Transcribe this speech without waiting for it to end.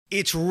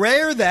It's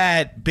rare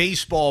that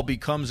baseball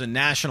becomes a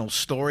national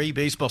story.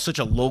 Baseball's such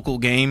a local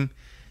game.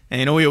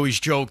 And we always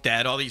joke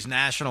that all these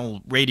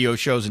national radio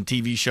shows and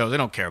TV shows, they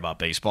don't care about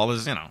baseball.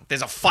 There's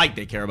a fight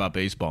they care about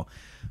baseball.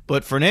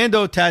 But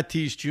Fernando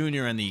Tatis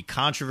Jr. and the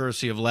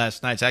controversy of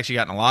last night's actually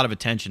gotten a lot of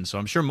attention. So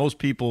I'm sure most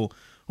people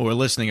who are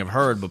listening have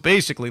heard. But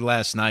basically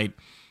last night,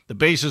 the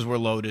bases were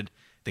loaded.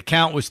 The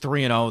count was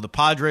 3-0. The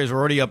Padres were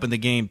already up in the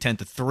game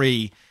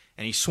 10-3.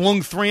 And he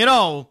swung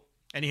 3-0,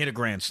 and he hit a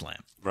grand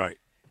slam. Right.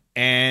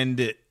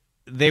 And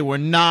they were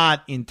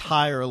not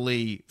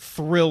entirely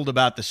thrilled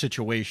about the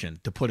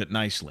situation, to put it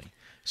nicely.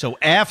 So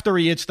after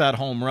he hits that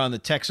home run, the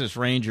Texas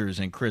Rangers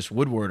and Chris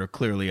Woodward are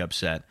clearly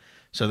upset.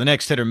 So the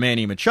next hitter,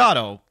 Manny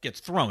Machado,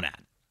 gets thrown at.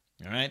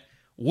 All right?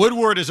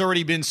 Woodward has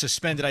already been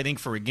suspended, I think,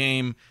 for a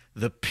game.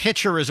 The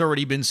pitcher has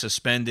already been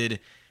suspended.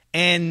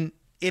 And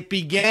it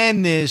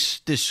began this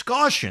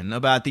discussion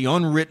about the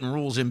unwritten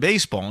rules in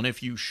baseball and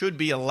if you should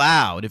be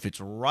allowed, if it's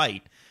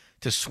right,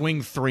 to swing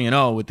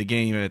 3-0 with the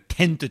game at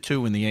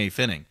 10-2 in the eighth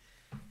inning.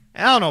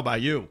 I don't know about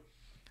you.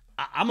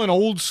 I'm an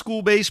old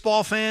school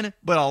baseball fan,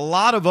 but a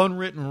lot of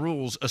unwritten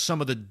rules are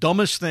some of the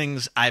dumbest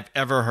things I've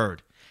ever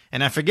heard.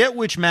 And I forget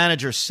which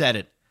manager said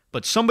it,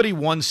 but somebody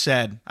once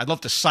said, I'd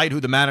love to cite who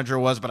the manager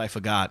was, but I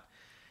forgot.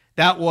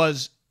 That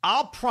was,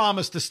 I'll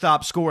promise to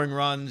stop scoring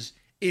runs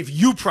if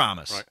you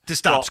promise to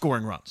stop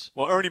scoring runs.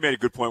 Well, Ernie made a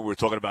good point. We were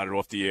talking about it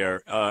off the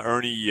air.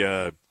 Ernie,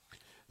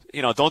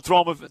 don't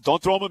throw him a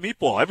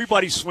meatball.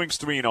 Everybody swings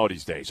 3-0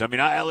 these days. I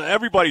mean,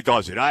 everybody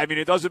does it. I mean,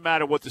 it doesn't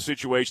matter what the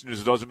situation is.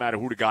 It doesn't matter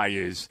who the guy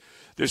is.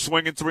 They're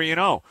swinging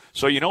 3-0.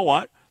 So you know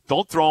what?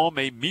 Don't throw him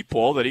a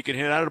meatball that he can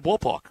hit out of the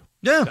ballpark.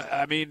 Yeah.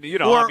 I mean,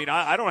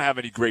 I don't have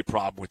any great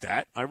problem with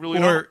that. I really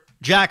don't. Or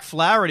Jack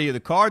Flaherty of the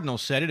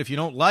Cardinals said it. If you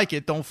don't like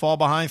it, don't fall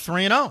behind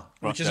 3-0,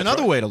 which is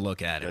another way to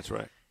look at it. That's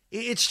right.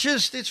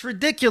 It's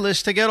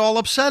ridiculous to get all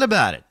upset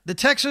about it. The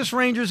Texas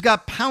Rangers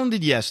got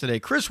pounded yesterday.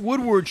 Chris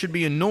Woodward should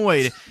be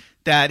annoyed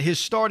that his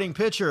starting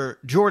pitcher,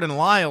 Jordan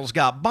Lyles,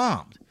 got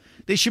bombed.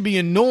 They should be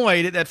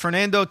annoyed that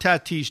Fernando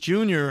Tatis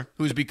Jr.,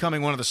 who's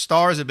becoming one of the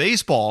stars of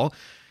baseball,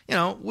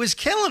 was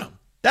killing him.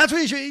 That's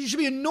what you should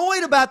be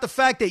annoyed about, the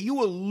fact that you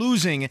were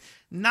losing,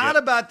 not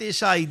about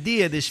this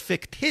idea, this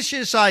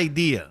fictitious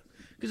idea.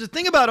 Because the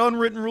thing about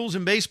unwritten rules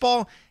in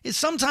baseball is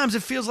sometimes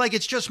it feels like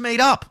it's just made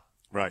up.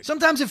 Right.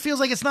 Sometimes it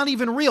feels like it's not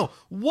even real.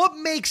 What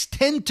makes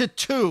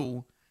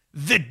 10-2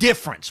 the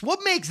difference? What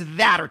makes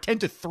that, or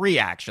 10-3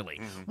 actually?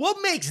 Mm-hmm. What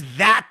makes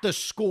that the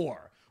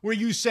score where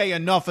you say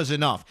enough is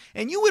enough?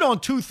 And you hit on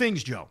two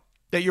things, Joe,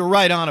 that you're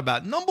right on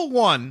about. Number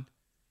one,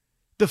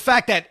 the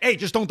fact that, hey,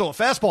 just don't throw a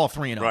fastball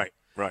 3-0. Right.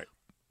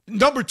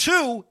 Number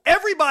two,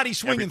 everybody's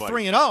swinging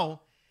 3-0.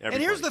 And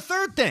here's the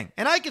third thing,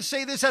 and I can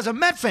say this as a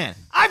Met fan.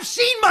 I've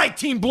seen my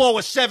team blow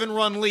a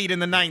 7-run lead in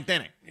the ninth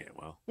inning.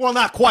 Yeah, well,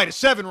 not quite a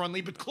 7-run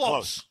lead, but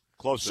close.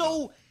 Close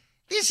so enough.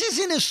 This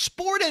isn't a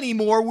sport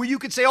anymore where you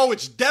could say, oh,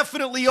 it's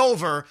definitely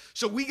over,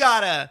 so we're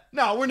not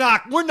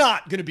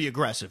going to be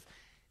aggressive.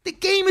 The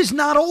game is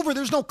not over.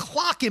 There's no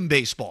clock in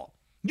baseball.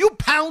 You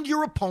pound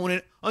your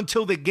opponent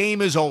until the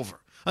game is over,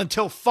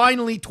 until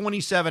finally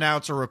 27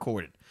 outs are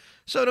recorded.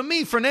 So to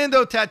me,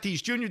 Fernando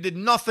Tatis Jr. did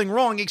nothing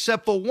wrong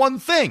except for one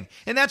thing,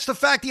 and that's the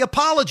fact he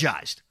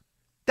apologized.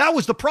 That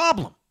was the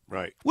problem.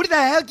 Right. What the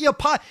heck you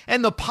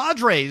and the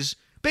Padres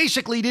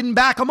basically didn't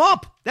back him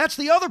up. That's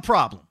the other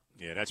problem.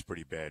 Yeah, that's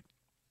pretty bad.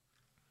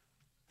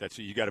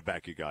 You got to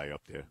back your guy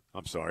up there.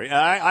 I'm sorry.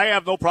 I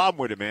have no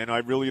problem with it, man. I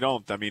really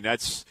don't. I mean,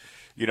 that's,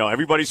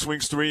 everybody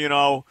swings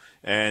 3-0,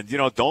 and,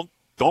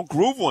 don't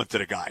groove one to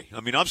the guy. I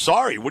mean, I'm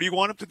sorry. What do you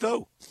want him to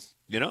do?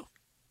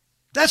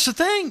 That's the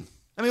thing.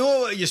 I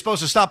mean, you're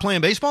supposed to stop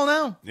playing baseball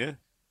now? Yeah.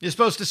 You're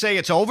supposed to say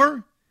it's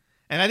over?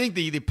 And I think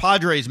the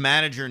Padres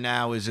manager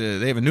now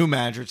they have a new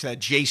manager. It's that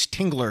Jace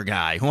Tingler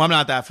guy, who I'm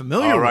not that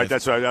familiar with. All right,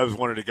 that's right. That was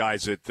one of the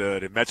guys that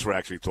the Mets were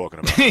actually talking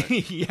about.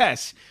 Right?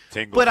 Yes.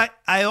 Tingler. But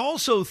I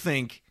also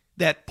think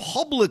that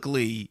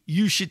publicly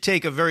you should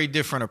take a very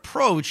different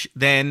approach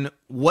than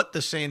what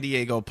the San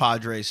Diego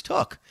Padres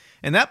took.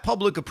 And that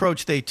public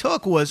approach they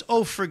took was,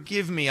 oh,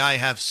 forgive me, I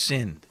have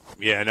sinned.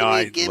 Yeah,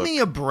 no, give me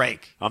a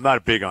break. I'm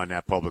not big on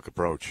that public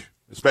approach,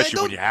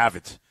 especially when you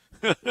haven't.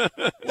 Well, and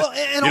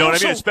you know also,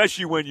 what I mean?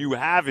 Especially when you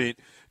haven't,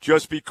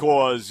 just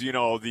because the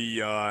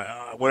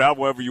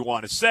whatever you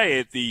want to say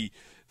it,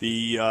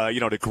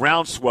 the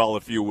groundswell,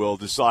 if you will,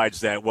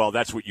 decides that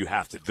that's what you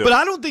have to do. But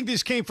I don't think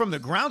this came from the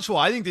groundswell.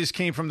 I think this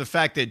came from the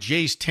fact that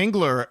Jace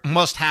Tingler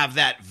must have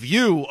that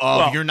view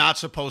of you're not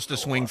supposed to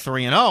swing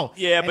 3-0.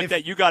 Yeah, but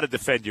that you got to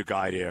defend your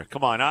guy there.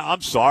 Come on,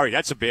 I'm sorry,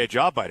 that's a bad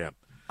job by them.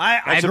 I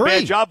agree. It's a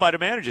bad job by the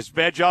manager. It's a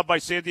bad job by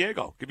San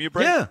Diego. Give me a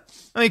break. Yeah.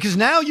 I mean, because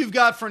now you've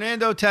got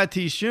Fernando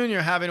Tatis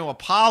Jr. having to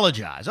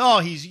apologize. Oh,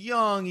 he's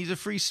young. He's a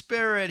free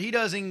spirit. He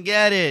doesn't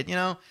get it.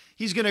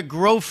 He's going to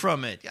grow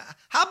from it.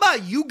 How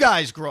about you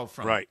guys grow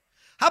from it? Right.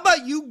 How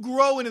about you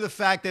grow into the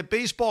fact that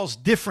baseball's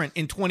different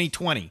in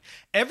 2020?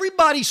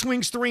 Everybody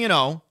swings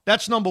 3-0.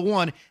 That's number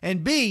one.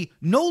 And B,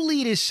 no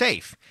lead is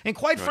safe. And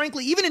quite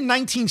frankly, even in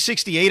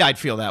 1968, I'd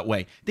feel that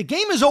way. The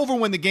game is over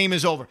when the game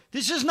is over.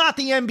 This is not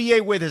the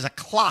NBA where there's a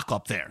clock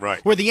up there.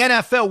 Right. Where the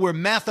NFL, where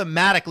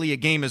mathematically a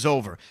game is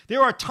over.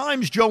 There are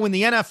times, Joe, in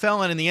the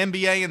NFL and in the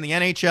NBA and the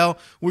NHL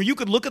where you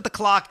could look at the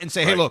clock and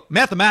say, hey, look,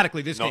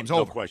 mathematically this game's over.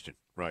 No question.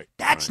 Right.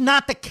 That's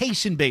not the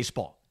case in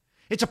baseball.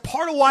 It's a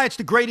part of why it's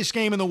the greatest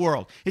game in the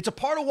world. It's a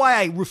part of why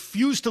I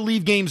refuse to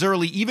leave games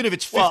early, even if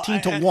it's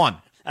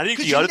 15-1. I think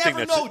the other thing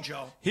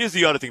here's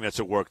the other thing that's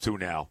at work too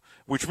now,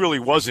 which really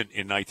wasn't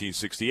in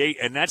 1968,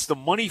 and that's the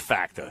money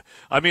factor.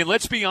 I mean,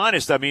 let's be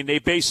honest. I mean, they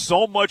base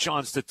so much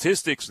on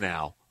statistics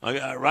now,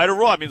 right or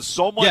wrong. I mean,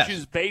 so much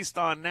is based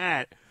on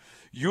that.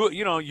 You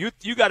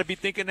got to be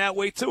thinking that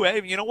way too.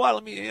 Hey, you know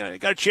what? I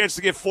got a chance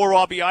to get 4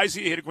 RBIs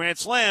here, hit a grand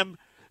slam.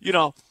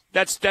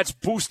 That's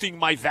boosting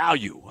my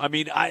value. I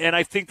mean,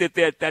 I think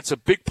that's a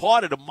big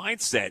part of the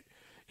mindset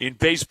in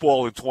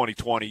baseball in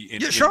 2020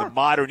 in the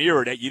modern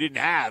era that you didn't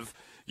have,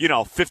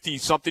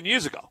 50-something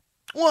years ago.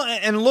 Well,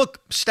 and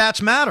look,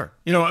 stats matter.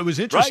 It was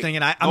interesting,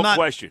 and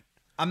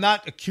I'm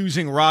not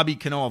accusing Robbie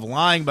Cano of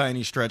lying by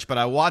any stretch, but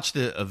I watched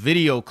a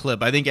video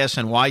clip. I think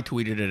SNY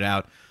tweeted it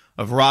out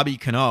of Robbie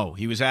Cano.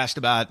 He was asked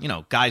about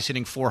guys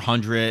hitting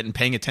 400 and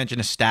paying attention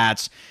to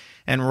stats.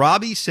 And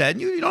Robbie said,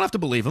 you don't have to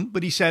believe him,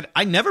 but he said,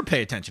 I never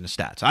pay attention to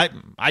stats.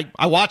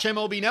 I watch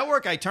MLB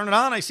Network, I turn it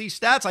on, I see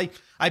stats,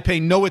 I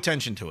pay no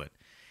attention to it.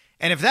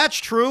 And if that's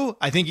true,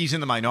 I think he's in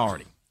the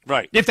minority.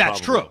 Right. If that's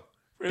true,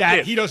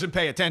 that he doesn't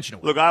pay attention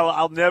to it. Look,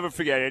 I'll never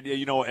forget it,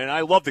 and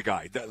I love the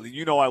guy.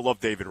 I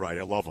love David Wright.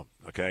 I love him,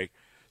 okay?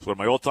 He's one of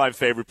my all-time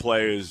favorite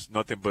players,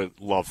 nothing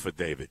but love for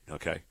David,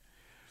 okay?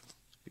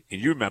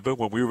 And you remember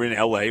when we were in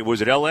L.A.,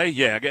 was it L.A.?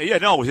 Yeah,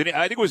 no, I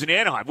think it was in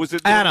Anaheim. Was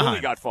it Anaheim?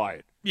 Willie got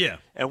fired. Yeah.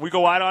 And we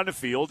go out on the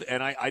field,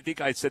 and I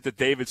think I said to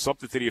David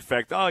something to the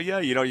effect, oh, yeah,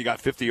 you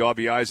got 50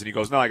 RBIs. And he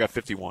goes, no, I got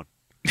 51.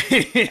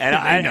 And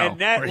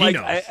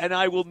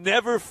I will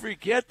never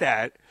forget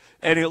that.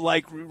 And it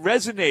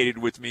resonated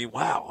with me.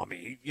 Wow.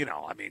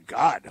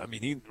 God.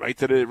 He right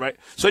to the right.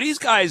 So these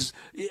guys,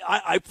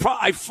 I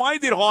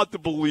find it hard to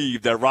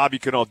believe that Robbie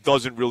Cano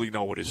doesn't really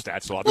know what his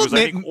stats are. Because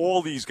I think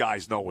all these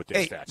guys know what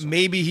their stats are.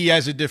 Maybe he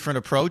has a different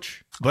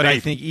approach, but I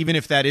think even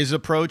if that is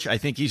approach, I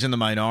think he's in the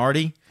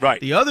minority.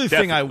 Right. The other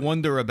thing I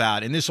wonder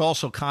about, and this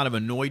also kind of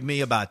annoyed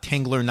me about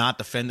Tingler not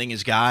defending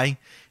his guy,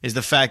 is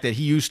the fact that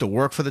he used to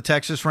work for the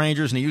Texas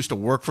Rangers and he used to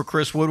work for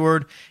Chris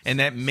Woodward, and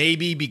that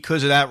maybe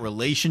because of that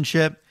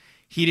relationship,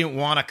 he didn't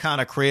want to kind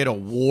of create a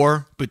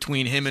war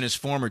between him and his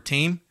former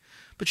team.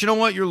 But you know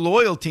what? Your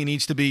loyalty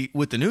needs to be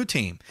with the new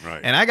team. Right.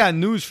 And I got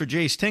news for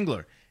Jace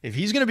Tingler. If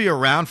he's going to be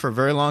around for a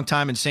very long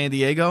time in San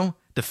Diego,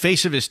 the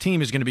face of his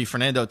team is going to be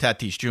Fernando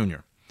Tatis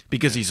Jr.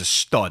 because he's a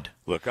stud.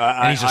 Look,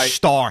 and he's a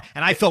star.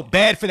 And I felt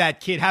bad for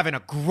that kid having a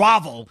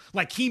grovel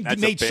like he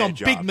made some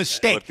big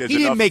mistake. He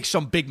didn't make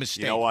some big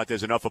mistake. You know what?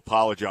 There's enough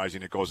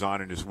apologizing that goes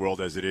on in this world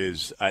as it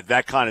is.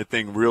 That kind of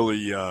thing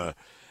really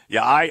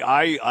Yeah,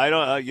 I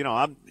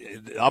don't.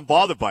 I'm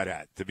bothered by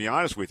that. To be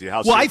honest with you,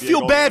 I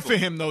feel bad for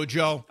him though,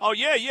 Joe. Oh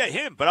yeah,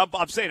 him. But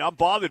I'm saying I'm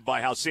bothered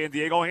by how San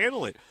Diego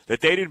handled it.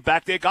 That they didn't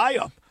back their guy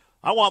up.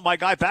 I want my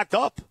guy backed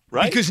up,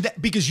 right?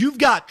 Because you've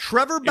got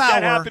Trevor Bauer. If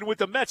that happened with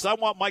the Mets, I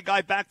want my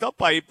guy backed up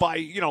by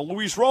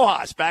Luis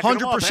Rojas backing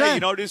him up.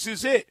 100%. Hey, this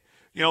is it.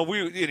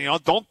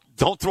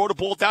 Don't throw the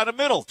ball down the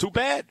middle. Too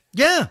bad.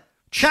 Yeah.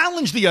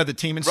 Challenge the other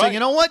team and say, you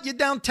know what? You're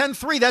down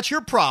 10-3. That's your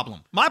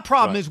problem. My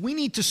problem is we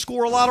need to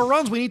score a lot of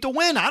runs. We need to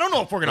win. I don't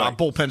know if our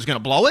bullpen's going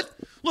to blow it.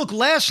 Look,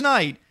 last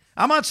night,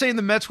 I'm not saying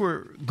the Mets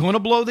were going to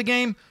blow the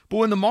game, but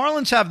when the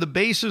Marlins have the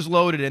bases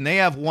loaded and they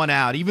have one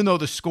out, even though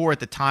the score at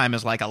the time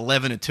is like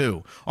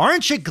 11-2,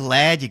 aren't you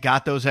glad you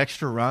got those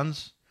extra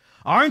runs?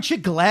 Aren't you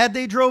glad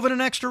they drove in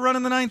an extra run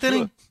in the ninth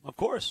inning? Of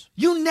course.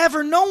 You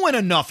never know when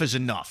enough is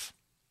enough.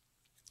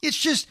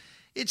 It's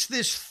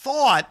this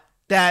thought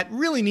that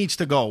really needs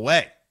to go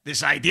away.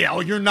 This idea,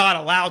 you're not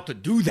allowed to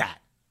do that.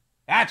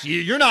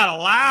 You're not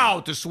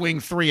allowed to swing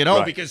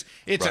 3-0 because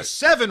it's a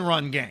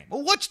 7-run game.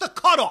 Well, what's the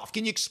cutoff?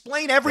 Can you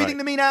explain everything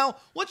to me now?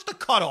 What's the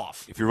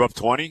cutoff? If you're up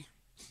 20?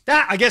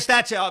 I guess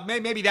that's it.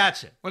 Maybe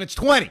that's it. When it's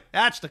 20,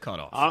 that's the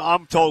cutoff.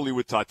 I'm totally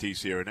with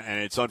Tatis here, and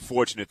it's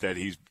unfortunate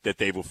that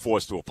they were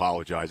forced to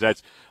apologize.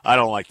 I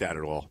don't like that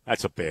at all.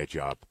 That's a bad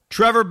job.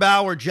 Trevor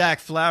Bauer, Jack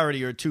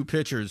Flaherty are two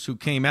pitchers who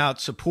came out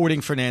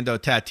supporting Fernando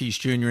Tatis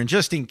Jr. And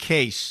just in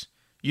case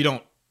you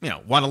don't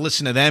want to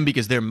listen to them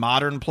because they're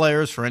modern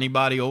players, for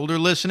anybody older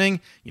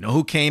listening, you know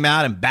who came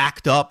out and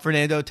backed up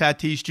Fernando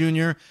Tatis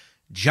Jr.?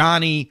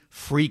 Johnny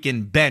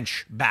freaking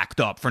Bench backed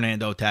up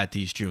Fernando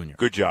Tatis Jr.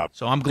 Good job.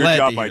 So I'm glad. Good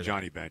job by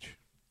Johnny Bench.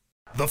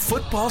 The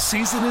football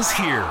season is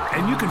here,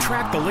 and you can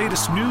track the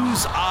latest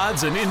news,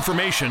 odds, and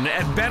information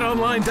at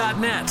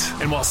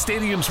betonline.net. And while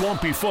stadiums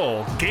won't be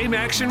full, game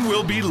action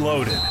will be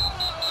loaded.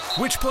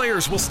 Which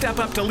players will step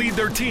up to lead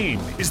their team?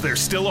 Is there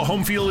still a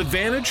home field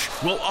advantage?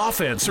 Will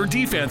offense or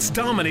defense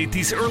dominate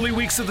these early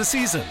weeks of the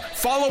season?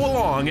 Follow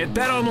along at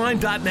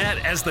betonline.net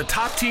as the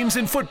top teams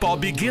in football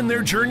begin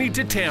their journey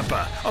to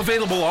Tampa.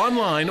 Available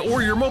online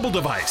or your mobile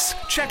device.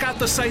 Check out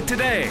the site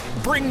today.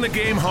 Bring the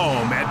game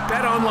home at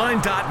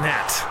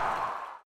betonline.net.